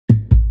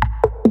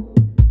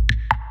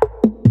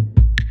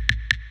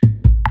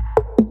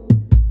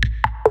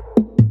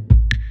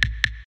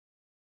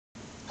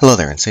Hello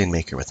there, Insane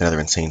Maker with another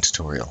Insane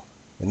tutorial.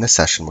 In this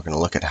session we're going to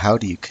look at how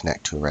do you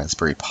connect to a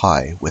Raspberry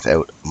Pi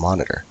without a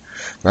monitor.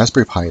 The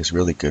Raspberry Pi is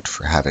really good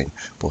for having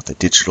both a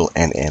digital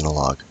and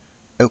analog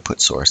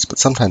output source, but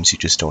sometimes you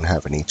just don't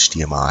have an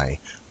HDMI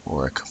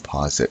or a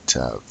composite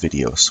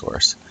video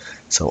source.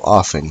 So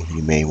often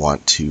you may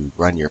want to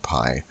run your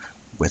Pi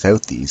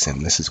without these,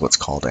 and this is what's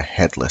called a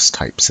headless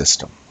type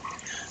system.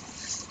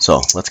 So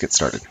let's get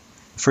started.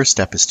 The first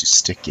step is to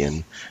stick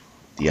in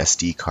the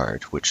SD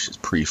card, which is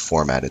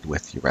pre-formatted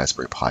with your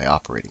Raspberry Pi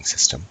operating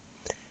system,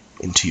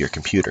 into your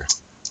computer.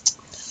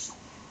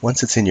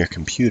 Once it's in your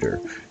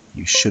computer,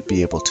 you should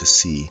be able to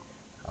see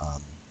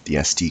the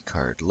SD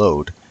card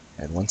load,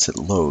 and once it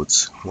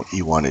loads, what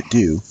you want to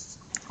do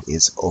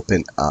is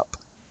open up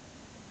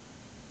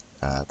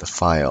the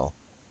file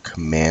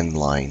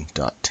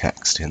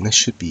cmdline.txt, and this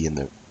should be in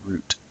the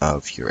root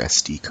of your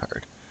SD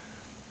card.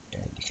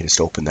 And you can just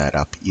open that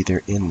up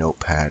either in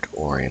Notepad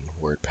or in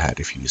WordPad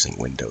if you're using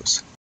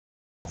Windows.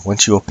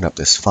 Once you open up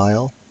this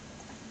file,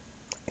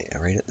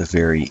 right at the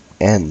very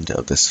end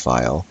of this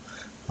file,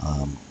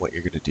 what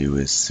you're going to do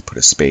is put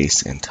a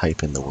space and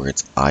type in the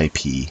words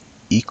IP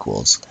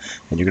equals,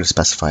 and you're going to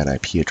specify an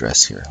IP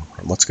address here.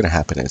 And what's going to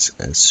happen is,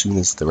 as soon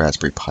as the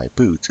Raspberry Pi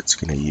boots, it's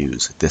going to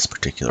use this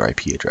particular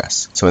IP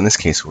address. So in this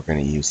case, we're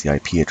going to use the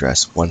IP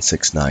address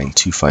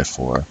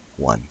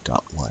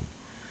 169.254.1.1.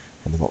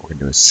 And then what we're going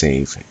to do is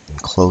save and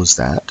close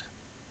that,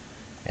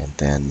 and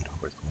then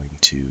we're going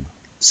to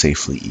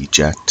safely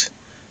eject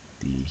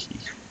the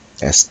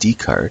SD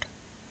card.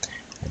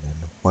 And then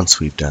once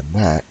we've done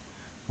that,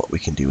 what we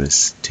can do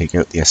is take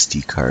out the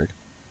SD card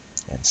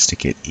and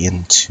stick it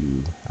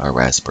into our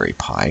Raspberry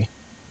Pi.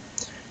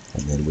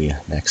 And then we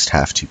next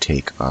have to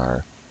take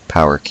our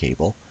power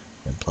cable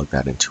and plug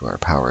that into our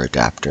power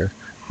adapter.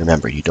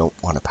 Remember, you don't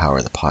want to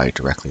power the Pi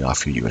directly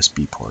off your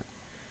USB port.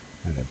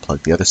 And then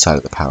plug the other side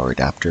of the power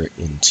adapter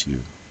into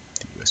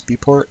the USB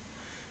port,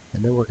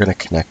 and then we're going to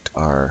connect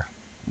our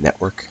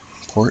network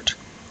port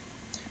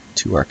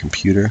to our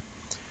computer.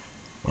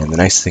 And the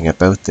nice thing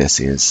about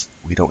this is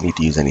we don't need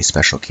to use any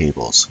special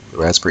cables. The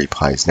Raspberry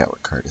Pi's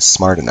network card is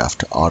smart enough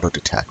to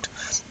auto-detect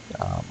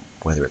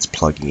whether it's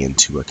plugging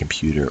into a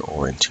computer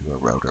or into a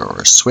router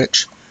or a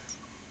switch.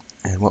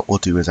 And what we'll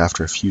do is,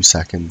 after a few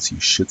seconds, you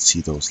should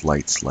see those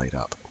lights light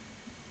up.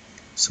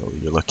 So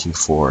you're looking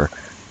for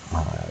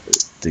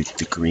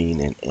the green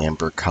and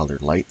amber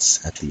colored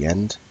lights at the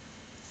end,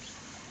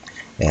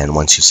 and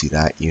once you see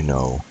that, you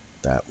know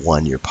that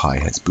 1, your Pi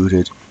has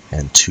booted,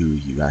 and 2,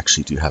 you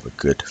actually do have a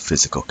good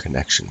physical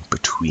connection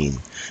between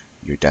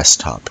your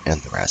desktop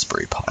and the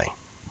Raspberry Pi.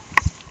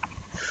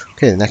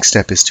 Okay, the next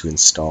step is to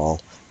install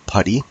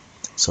Putty.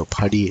 So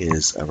Putty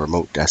is a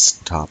remote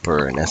desktop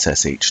or an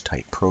SSH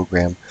type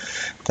program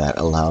that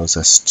allows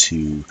us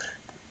to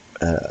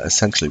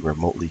essentially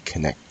remotely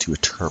connect to a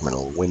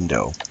terminal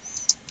window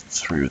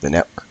through the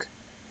network.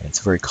 And it's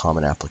a very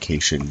common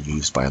application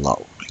used by a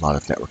lot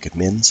of network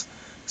admins.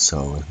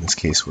 So in this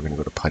case, we're going to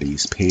go to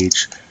Putty's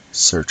page,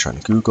 search on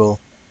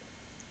Google,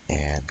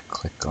 and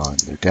click on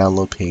their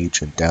download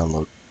page and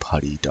download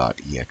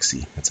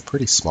putty.exe. It's a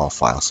pretty small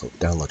file, so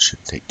the download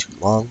shouldn't take too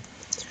long.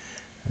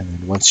 And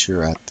then once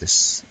you're at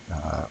this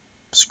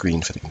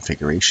screen for the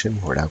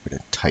configuration, we're now going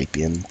to type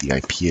in the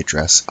IP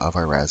address of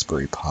our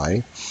Raspberry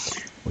Pi,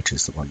 which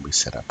is the one we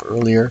set up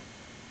earlier.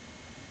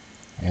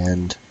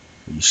 And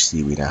you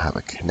see we now have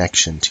a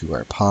connection to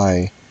our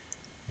Pi,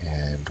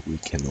 and we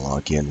can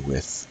log in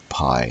with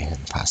Pi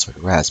and password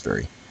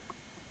Raspberry.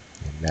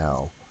 And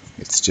now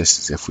it's just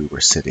as if we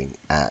were sitting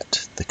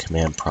at the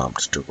command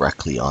prompt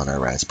directly on our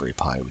Raspberry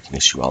Pi. We can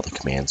issue all the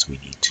commands we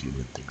need to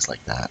and things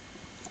like that.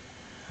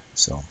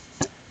 So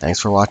thanks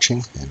for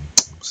watching, and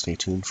stay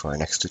tuned for our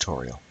next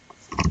tutorial.